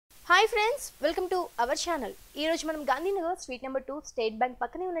Hi friends, welcome to our channel. ఈరోజు మనం Gandhinagar street number 2 state bank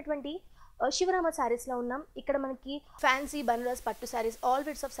పక్కనే ఉన్నటువంటి శివరామ సారీస్లో ఉన్నాం. ఇక్కడ మనకి ఫ్యాన్సీ బనారస్ పట్టు సారీస్, ఆల్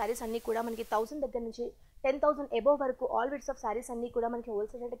విడ్స్ ఆఫ్ సారీస్ అన్నీ కూడా మనకి 1000 దగ్గర నుంచి 10,000 అబోవ్ వరకు ఆల్ విడ్స్ ఆఫ్ సారీస్ అన్నీ కూడా మనకి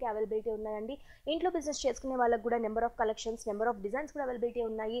హోల్సేల్ రేట్కి అవైలబిలిటీ ఉన్నాయండి. ఇంట్లో బిజినెస్ చేసుకునే వాళ్ళకి కూడా number of collections, number of designs కూడా అవైలబిలిటీ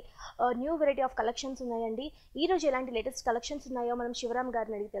ఉన్నాయి. న్యూ వెరైటీ ఆఫ్ కలెక్షన్స్ ఉన్నాయండి. ఈరోజు ఎలాంటి లేటెస్ట్ కలెక్షన్స్ ఉన్నాయో మనం శివరామ్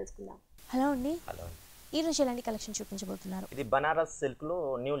గారిని అడిగి తెలుసుకుందాం. హలో అండి. హలో. ఈ రోజు ఎలాంటి కలెక్షన్ చూపించబోతున్నారు? ఇది బనారస్ సిల్క్ లో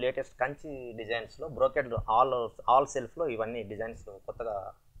న్యూ లేటెస్ట్ కంచి డిజైన్స్ లో బ్రోకెడ్ ఆల్ సెల్ఫ్ లో ఇవన్నీ డిజైన్స్ కొత్తగా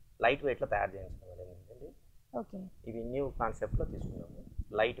లైట్ వెయిట్ లో తయారు చేయించుకోవాలి. ఓకే, ఇవి న్యూ కాన్సెప్ట్ లో తీసుకున్నాము.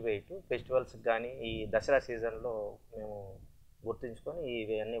 లైట్ వెయిట్ ఫెస్టివల్స్ కానీ ఈ దసరా సీజన్ లో మేము గుర్తుంచుకొని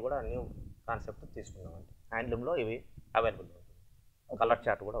ఇవన్నీ కూడా న్యూ కాన్సెప్ట్ తీసుకున్నామండి. హ్యాండ్లూమ్ లో ఇవి అవైలబుల్ ఉంటుంది. కలర్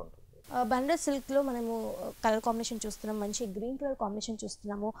చార్ట్ కూడా ఉంటుంది. బనారస్ సిల్క్లో మనము కలర్ కాంబినేషన్ చూస్తున్నాం. మంచి గ్రీన్ కలర్ కాంబినేషన్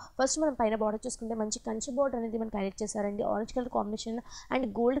చూస్తున్నాము. ఫస్ట్ మనం పైన బార్డర్ చూసుకుంటే మంచి కంచి బార్డర్ అనేది మనకి హైలైట్ చేశారండి. Orange colour combination and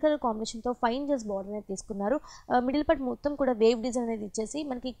gold colour కాంబినేషన్తో ఫైన్ జస్ట్ బార్డర్ అనేది తీసుకున్నారు. మిడిల్ పార్ట్ మొత్తం కూడా వేవ్ డిజైన్ అనేది ఇచ్చేసి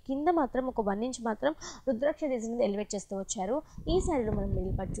మనకి కింద మాత్రం ఒక 1 ఇంచ్ మాత్రం రుద్రాక్ష డిజైన్ అనేది ఎలివేట్ చేస్తూ వచ్చారు. ఈ శారీలో మనం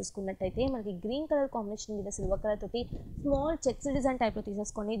మిడిల్ పార్ట్ చూసుకున్నట్టయితే మనకి గ్రీన్ కలర్ కాంబినేషన్ మీద సిల్వర్ కలర్ తోటి స్మాల్ చెక్స్ డిజైన్ టైప్లో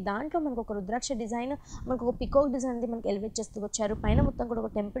తీసేసుకొని దాంట్లో మనకు ఒక రుద్రాక్ష డిజైన్, మనకు ఒక పికాక్ డిజైన్ అనేది మనకి ఎలివేట్ చేస్తూ వచ్చారు. పైన మొత్తం కూడా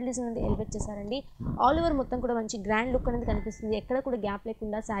ఒక టెంపుల్ డిజైన్ అనేది ఎలివేట్ చేశారండి. ఆల్ ఓవర్ మొత్తం కూడా మంచి గ్రాండ్ లుక్ అనేది కనిపిస్తుంది. ఎక్కడ కూడా గ్యాప్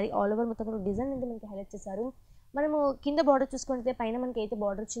లేకుండా శారీ ఆల్ ఓవర్ మొత్తం కూడా డిజైన్ అనేది మనకి హైలైట్ చేశారు. మనము కింద బార్డర్ చూసుకుంటే పైన మనకి అయితే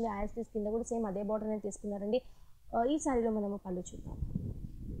బార్డర్ వచ్చిందో యాజ్ తీసి కింద కూడా సేమ్ అదే బార్డర్ అనేది తీసుకున్నారండి. ఈ శారీలో మనము పళ్ళు చూద్దాం.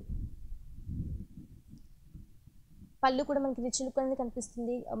 పళ్ళు కూడా మనకి రిచ్ లుక్ అనేది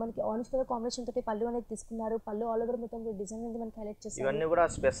కనిపిస్తుంది. మనకి ఆరెంజ్ కలర్ కాంబినేషన్ తోటి పళ్ళు అనేది తీసుకున్నారు. పళ్ళు ఆల్ ఓవర్ మొత్తం కూడా డిజైన్ అనేది మనకి హైలైట్ చేశారు. ఇవన్నీ కూడా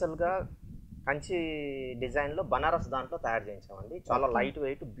స్పెషల్ గా కంచి డిజైన్ లో బనారస్ దాంట్లో తయారు చేయించామండి. చాలా లైట్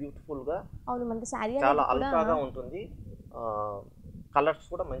వెయిట్ బ్యూటిఫుల్ గా, అవును, మనకి శారీ చాలా అల్కాగా ఉంటుంది. కలర్స్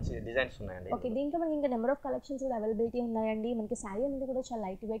కూడా మంచి డిజైన్స్ ఉన్నాయండి. ఓకే, దీంట్లో మనకి ఇంకా నెంబర్ ఆఫ్ కలెక్షన్స్ కూడా అవైలబిలిటీ ఉన్నాయండి. మనకి శారీ అనేది కూడా చాలా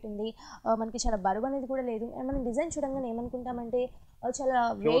లైట్ వెయిట్ ఉంది. మనకి చాలా బరువు అనేది కూడా లేదు. మనం డిజైన్ చూడంగానే ఏమనుకుంటామంటే చాలా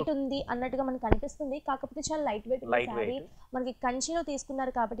వెయిట్ ఉంది అన్నట్టుగా మనకు అనిపిస్తుంది. కాకపోతే చాలా లైట్ వెయిట్ ఉంది శారీ. మనకి కంచిలో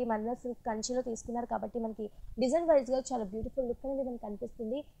తీసుకున్నారు కాబట్టి, బనారస్ సిల్క్ కంచిలో తీసుకున్నారు కాబట్టి మనకి డిజైన్ వైజ్గా చాలా బ్యూటిఫుల్ లుక్ అనేది మనకు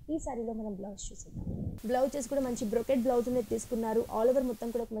కనిపిస్తుంది. ఈ శారీలో మనం బ్లౌజ్ చూసేద్దాం. బ్లౌజెస్ కూడా మంచి బ్రొకెట్ బ్లౌజ్ అనేది తీసుకున్నారు. ఆల్ ఓవర్ మొత్తం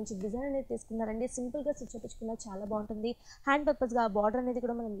కూడా ఒక మంచి డిజైన్ అనేది తీసుకున్నారండి. సింపుల్గా స్టిచ్ చేయించుకున్నారు, చాలా బాగుంటుంది. హ్యాండ్ పర్పస్గా బార్డర్ అనేది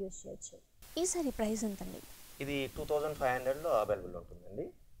కూడా మనం యూజ్ చేయొచ్చు. ఈ సారీ ప్రైస్ ఎంతండి? ఇది 2500లో అవైలబుల్ ఉంటుందండి.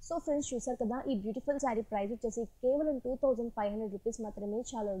 సో ఫ్రెండ్స్, చూసారు కదా, ఈ బ్యూటిఫుల్ శారీ ప్రైస్ వచ్చేసి కేవలం 2500 రూపీస్ మాత్రమే.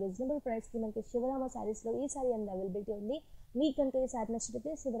 చాలా రీజనబుల్ ప్రైస్కి మనకి శివరామ శారీస్లో ఈ శారీ అనేది అవైలబిలిటీ ఉంది. మీకంటే ఈ శారీ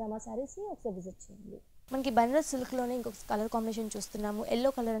నచ్చితే శివరామ శారీస్ని ఒకసారి విజిట్ చేయండి. మనకి బనారస్ సిల్క్లోనే ఇంకొక కలర్ కాంబినేషన్ చూస్తున్నాము. Yellow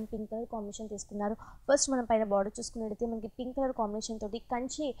colour and pink colour combination తీసుకున్నారు. ఫస్ట్ మనం పైన బార్డర్ చూసుకున్నట్టయితే మనకి పింక్ కలర్ కాంబినేషన్ తోటి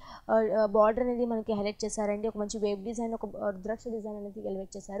కంచి బార్డర్ అనేది మనకి హైలైట్ చేశారండి. ఒక మంచి వేవ్ డిజైన్, ఒక రుద్రాక్ష డిజైన్ అనేది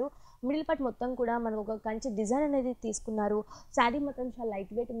ఎలివేట్ చేశారు. మిడిల్ పార్ట్ మొత్తం కూడా మనకు ఒక కంచి డిజైన్ అనేది తీసుకున్నారు. శారీ మొత్తం చాలా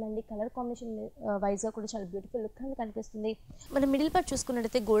లైట్ వెయిట్ ఉందండి. కలర్ కాంబినేషన్ వైజ్గా కూడా చాలా బ్యూటిఫుల్ లుక్ అనేది కనిపిస్తుంది. మనం మిడిల్ పార్ట్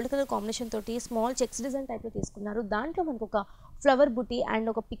చూసుకున్నట్టయితే గోల్డ్ కలర్ కాంబినేషన్ తోటి స్మాల్ చెక్స్ డిజైన్ టైప్లో తీసుకున్నారు. దాంట్లో మనకు ఒక ఫ్లవర్ బుటీ అండ్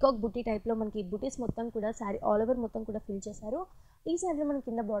ఒక పికాక్ బుటీ టైప్లో మనకి బుటీస్ మొత్తం కూడా శారీ ఆల్ ఓవర్ మొత్తం కూడా ఫిల్ చేశారు. ఈ శారీలో మనం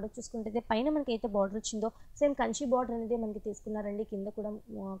కింద బార్డర్ చూసుకుంటే పైన మనకి అయితే బార్డర్ వచ్చిందో సేమ్ కంచి బార్డర్ అనేది మనకి తీసుకున్నారండి. కింద కూడా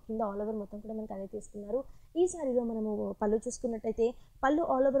కింద ఆల్ ఓవర్ మొత్తం కూడా మనకి అదే తీసుకున్నారు. ఈ శారీలో మనము పళ్ళు చూసుకున్నట్టయితే పళ్ళు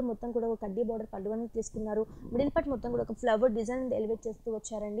ఆల్ ఓవర్ మొత్తం కూడా ఒక కడ్డీ బార్డర్ పళ్ళు అనేది తీసుకున్నారు. మిడిల్ పార్ట్ మొత్తం కూడా ఒక ఫ్లవర్ డిజైన్ ఎలివేట్ చేస్తూ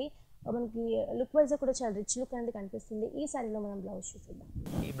వచ్చారండి. మనకి లుక్ వైజ్ కూడా చాలా రిచ్ లుక్ అనేది కనిపిస్తుంది. ఈ శారీలో మనం బ్లౌజ్ చూసేద్దాం.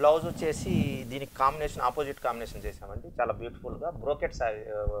 ఈ బ్లౌజ్ వచ్చేసి దీనికి కాంబినేషన్ ఆపోజిట్ కాంబినేషన్ చేసామండి. చాలా బ్యూటిఫుల్గా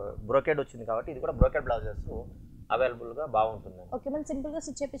బ్రోకెడ్ వచ్చింది కాబట్టి ఇది కూడా బ్రోకెడ్ బ్లౌజెస్ అవైలబుల్గా బాగుంటుంది. ఓకే, మనం సింపుల్గా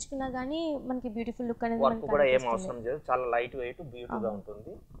స్టిచ్ చేయించుకున్నా కానీ మనకి బ్యూటిఫుల్ లుక్ అనేది వర్క్ కూడా ఏం అవసరం లేదు. చాలా లైట్ వెయిట్ బ్యూటిఫుల్గా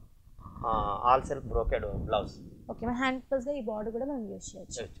ఉంటుంది. All self brocade blouse. Okay, మన హ్యాండ్ పర్పస్గా ఈ బార్డర్ కూడా మనం యూజ్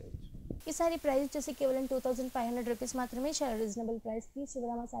చేయొచ్చు. ఈ సారీ ప్రైస్ వచ్చేసి కేవలం 2500 రూపీస్ మాత్రమే. చాలా రీజనబుల్ ప్రైస్కి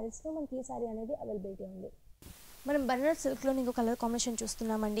శివరామ శారీస్లో మనకి ఈ సారీ అనేది అవైలబిలిటీ ఉంది. మనం బనారస్ సిల్క్లో ఇంకో కలర్ కాంబినేషన్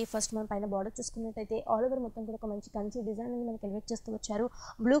చూస్తున్నామండి. ఫస్ట్ మనం పైన బార్డర్ చూసుకున్నట్టయితే ఆల్ ఓవర్ మొత్తం కూడా ఒక మంచి కంచి డిజైన్ అనేది మనకి ఎలివేట్ చేస్తూ వచ్చారు.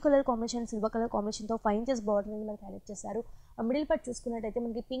 Blue colour combination, silver colour కాంబినేషన్తో ఫైన్ చేసి బార్డర్ అనేది మనకి హైలైట్ చేశారు. మిడిల్ పార్ట్ చూసుకున్నట్టయితే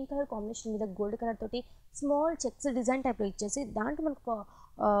మనకి పింక్ కలర్ కాంబినేషన్ మీద గోల్డ్ కలర్ తోటి స్మాల్ చెక్స్ డిజైన్ టైప్లో ఇచ్చేసి దాంట్లో మనకు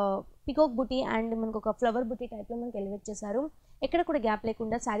పికాక్ బుటీ అండ్ మనకు ఒక ఫ్లవర్ బుటీ టైప్లో మనకి ఎలివేట్ చేశారు. ఎక్కడ కూడా గ్యాప్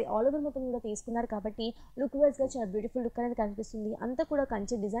లేకుండా శారీ ఆల్ ఓవర్ మొత్తం కూడా తీసుకున్నారు కాబట్టి లుక్ వైజ్గా చాలా బ్యూటిఫుల్ లుక్ అనేది కనిపిస్తుంది. అంతా కూడా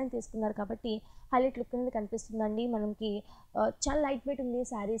కంచి డిజైన్ తీసుకున్నారు కాబట్టి హైలైట్ లుక్ అనేది కనిపిస్తుందండి. మనకి చాలా లైట్ వెయిట్ ఉంది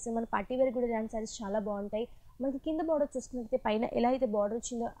శారీస్. మన పార్టీ వేర్ కూడా ఇలాంటి శారీస్ చాలా బాగుంటాయి. మనకి కింద బార్డర్ చూసుకున్నట్లయితే పైన ఎలా అయితే బార్డర్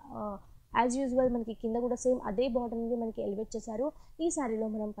వచ్చిందో యాజ్ యూజువల్ మనకి కింద కూడా సేమ్ అదే బార్డర్ అనేది మనకి ఎలివేట్ చేశారు. ఈ శారీలో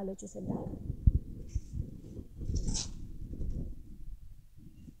మనం పళ్ళు చూసేద్దాం.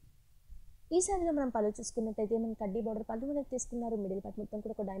 ఈ శారీలో మనం పళ్ళు చూసుకున్నట్టయితే మనకి కడ్డీ బార్డర్ పళ్ళు అనేది తీసుకున్నారు. మిడిల్ పార్ట్ మొత్తం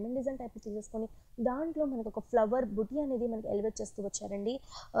కూడా ఒక డైమండ్ డిజైన్ టైప్ తీసేసుకొని దాంట్లో మనకు ఒక ఫ్లవర్ బుటీ అనేది మనకి ఎలివేట్ చేస్తూ వచ్చారండి.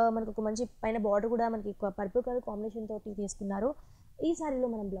 మనకు ఒక మంచి పైన బార్డర్ కూడా మనకి పర్పుల్ కలర్ కాంబినేషన్ తోటి తీసుకున్నారు. ఈ శారీలో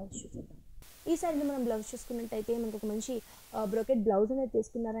మనం బ్లౌజ్ చూసేద్దాం. ఈ శారీలో మనం బ్లౌజ్ చూసుకున్నట్టయితే మనకు ఒక మంచి బ్రోకెట్ బ్లౌజ్ అనేది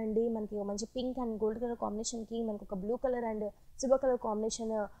తీసుకున్నారండి. మనకి ఒక మంచి పింక్ అండ్ గోల్డ్ కలర్ కాంబినేషన్కి మనకు ఒక blue colour and silver colour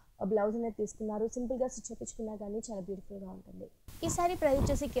combination blouse అనేది తీసుకున్నారు. సింపుల్గా స్టిచ్ చేయించుకున్నా కానీ చాలా బ్యూటిఫుల్గా ఉంటుంది. ఈ శారీ ప్రైస్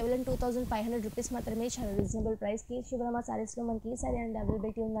వచ్చేసి కేవలం 2500 రూపీస్ మాత్రమే. చాలా రీజనబుల్ ప్రైస్కి శివరామ శారీస్లో మనకి ఈ శారీ అండ్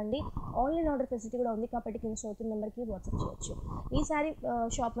అవైలబిలిటీ ఉందండి. ఆన్లైన్ ఆర్డర్ ఫెసిలిటీ కూడా ఉంది కాబట్టి కింద షోరూమ్ నెంబర్కి వాట్సాప్ చేయొచ్చు. ఈ శారీ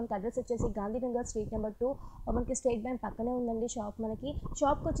షాప్ మనకి అడ్రస్ వచ్చేసి గాంధీనగర్ స్ట్రీట్ నెంబర్ 2 మనకి స్టేట్ బ్యాంక్ పక్కనే ఉందండి షాప్. మనకి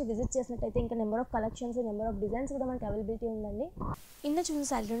షాప్కి వచ్చి విజిట్ చేసినట్టయితే ఇంకా number of collections number of designs కూడా మనకి అవైలబిలిటీ ఉందండి. కింద చూసిన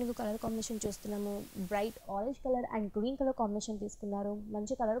శారీలో మీకు కలర్ కాంబినేషన్ చూస్తున్నాము. Bright orange colour and green colour combination తీసుకున్నారు.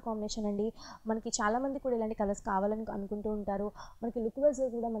 మంచి కలర్ కాంబినేషన్ అండి. మనకి చాలా మంది కూడా ఇలాంటి కలర్స్ కావాలని అనుకుంటూ ఉంటారు. మనకి లుక్ వైజ్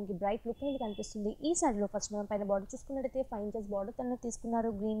కూడా మనకి బ్రైట్ లుక్ అనేది కనిపిస్తుంది. ఈ శారీలో ఫస్ట్ మనం పైన బార్డర్ చూసుకున్నట్టయితే 5 ఇంచెస్ బార్డర్ తన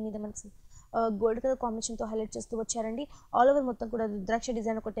తీసుకున్నారు. గ్రీన్ మీద మనకి గోల్డ్ కలర్ కాంబినేషన్తో హైలైట్ చేస్తూ వచ్చారండి. ఆల్ ఓవర్ మొత్తం కూడా రుద్రాక్ష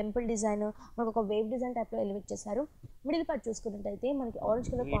డిజైన్, ఒక టెంపుల్ డిజైన్, మనకు ఒక వేవ్ డిజైన్ టైప్లో ఎలివేట్ చేశారు. మిడిల్ పార్ట్ చూసుకున్నట్టయితే మనకి ఆరెంజ్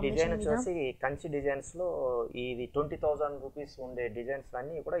కలర్ డిజైన్ వచ్చేసి కంచి డిజైన్స్ లో ఇది 20,000 రూపీస్ ఉండే డిజైన్స్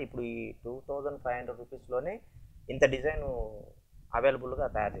అన్ని కూడా ఇప్పుడు ఈ 2,500 రూపీస్ లోనే ఇంత డిజైన్ అవైలబుల్ గా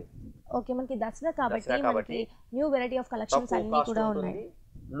తయారు చేసింది. ఓకే, మనకి దసరా కాబట్టి మనకి న్యూ వెరైటీ ఆఫ్ కలెక్షన్స్ అన్ని కూడా ఉన్నాయి.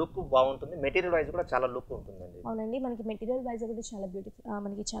 లుక్ బాగుంటుంది. మెటీరియల్ వైజ్ కూడా చాలా లుక్ ఉంటుందండి. అవునండి, మనకి మెటీరియల్ వైజ్ కూడా చాలా బ్యూటిఫుల్,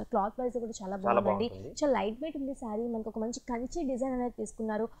 మనకి చాలా క్లాత్ వైజ్ కూడా చాలా బాగుందండి. చాలా లైట్ వెయిట్ ఉంది శారీ. మనకి ఒక మంచి కంచి డిజైన్ అనేది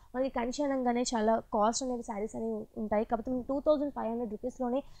తీసుకున్నారు. మనకి కంచి అనగానే చాలా కాస్ట్ అనేది శారీస్ అనేవి ఉంటాయి కాబట్టి మనకి 2500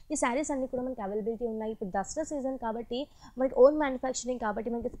 రూపీస్లోనే ఈ శారీస్ అన్ని కూడా మనకి అవైలబిలిటీ ఉన్నాయి. ఇప్పుడు దసరా సీజన్ కాబట్టి మనకి ఓన్ మ్యానుఫ్యాక్చరింగ్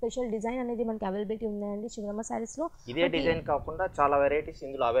కాబట్టి మనకి స్పెషల్ డిజైన్ అనేది మనకి అవైలబిలిటీ ఉందండి శివరామ శారీస్లో. ఇదే డిజైన్ కాకుండా చాలా వెరైటీస్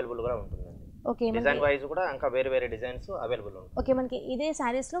ఇందులో అవైలబుల్ గా ఉంటుందండి. ఓకే, డిజైన్ వైజ్ కూడా ఇంకా వేరే వేరే డిజైన్స్ అవైలబుల్ ఉంటాయి. ఓకే, మనకి ఇదే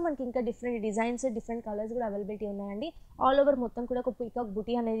శారీస్లో మనకి ఇంకా డిఫరెంట్ డిజైన్స్, డిఫరెంట్ కలర్స్ కూడా అవైలబిలిటీ ఉన్నాయండి. ఆల్ ఓవర్ మొత్తం కూడా ఒక పీకాక్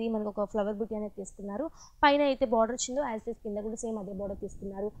బుటీ అనేది మనకు ఒక ఫ్లవర్ బుటీ అనేది తీసుకున్నారు. పైన అయితే బార్డర్ వచ్చిందో యాజ్ ఇట్ కింద కూడా సేమ్ అదే బార్డర్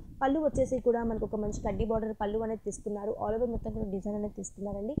తీసుకున్నారు. పళ్ళు వచ్చేసి కూడా మనకు ఒక మంచి కడ్డీ బార్డర్ పళ్ళు అనేది తీసుకున్నారు. ఆల్ ఓవర్ మొత్తం కూడా డిజైన్ అనేది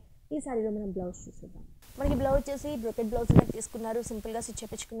తీసుకున్నారండి. ఈ శారీలో మనం బ్లౌజ్ చూసేద్దాం. మనకి బ్లౌజ్ వచ్చేసి బ్రోకెట్ బ్లౌజ్ అనేది తీసుకున్నారు. సింపుల్గా స్టిచ్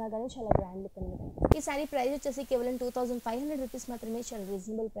చేయించుకున్నా కానీ చాలా బ్రాండ్ లుక్ అనేది. ఈ శారీ ప్రైస్ వచ్చేసి కేవలం 2500 రూపీస్ మాత్రమే. చాలా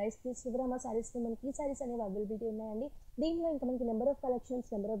రీజనబుల్ ప్రైస్కి శివరామ శారీస్లో మనకి ఈ శారీస్ అనేవి అవైలబిలిటీ ఉన్నాయండి. దీంట్లో ఇంకా మనకి number of collections,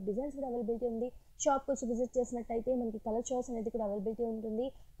 number of designs కూడా అవైలబిలిటీ ఉంది. షాప్కి వచ్చి విజిట్ చేసినట్టయితే మనకి కలర్ చాయిస్ అనేది కూడా అవైలబిలిటీ ఉంటుంది.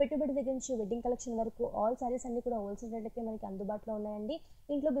 పెట్టుబడి దగ్గర నుంచి వెడ్డింగ్ కలెక్షన్ వరకు ఆల్ శారీస్ అన్ని కూడా హోల్సేల్ రేట్లకే మనకి అందుబాటులో ఉన్నాయండి.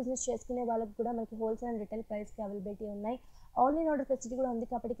 ఇంట్లో బిజినెస్ చేసుకునే వాళ్ళకి కూడా మనకి హోల్సేల్ అండ్ రిటైల్ ప్రైస్కి అవైలబిలిటీ ఉన్నాయి. ఆన్లైన్ ఆర్డర్ ఫెసిలిటీ కూడా ఉంది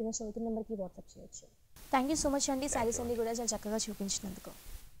కాబట్టి కింద షోరూమ్ నెంబర్కి వాట్సాప్ చేయొచ్చు. థ్యాంక్ యూ సో మచ్ అండి, శారీస్ అన్ని కూడా చాలా చక్కగా చూపించినందుకు.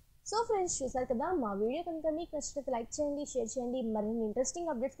 సో ఫ్రెండ్స్, చూసారు కదా మా వీడియో కనుక మీకు నచ్చినట్లయితే లైక్ చేయండి, షేర్ చేయండి. మరిన్ని ఇంట్రెస్టింగ్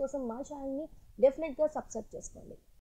అప్డేట్స్ కోసం మా ఛానల్ని డెఫినెట్గా సబ్స్క్రైబ్ చేసుకోండి.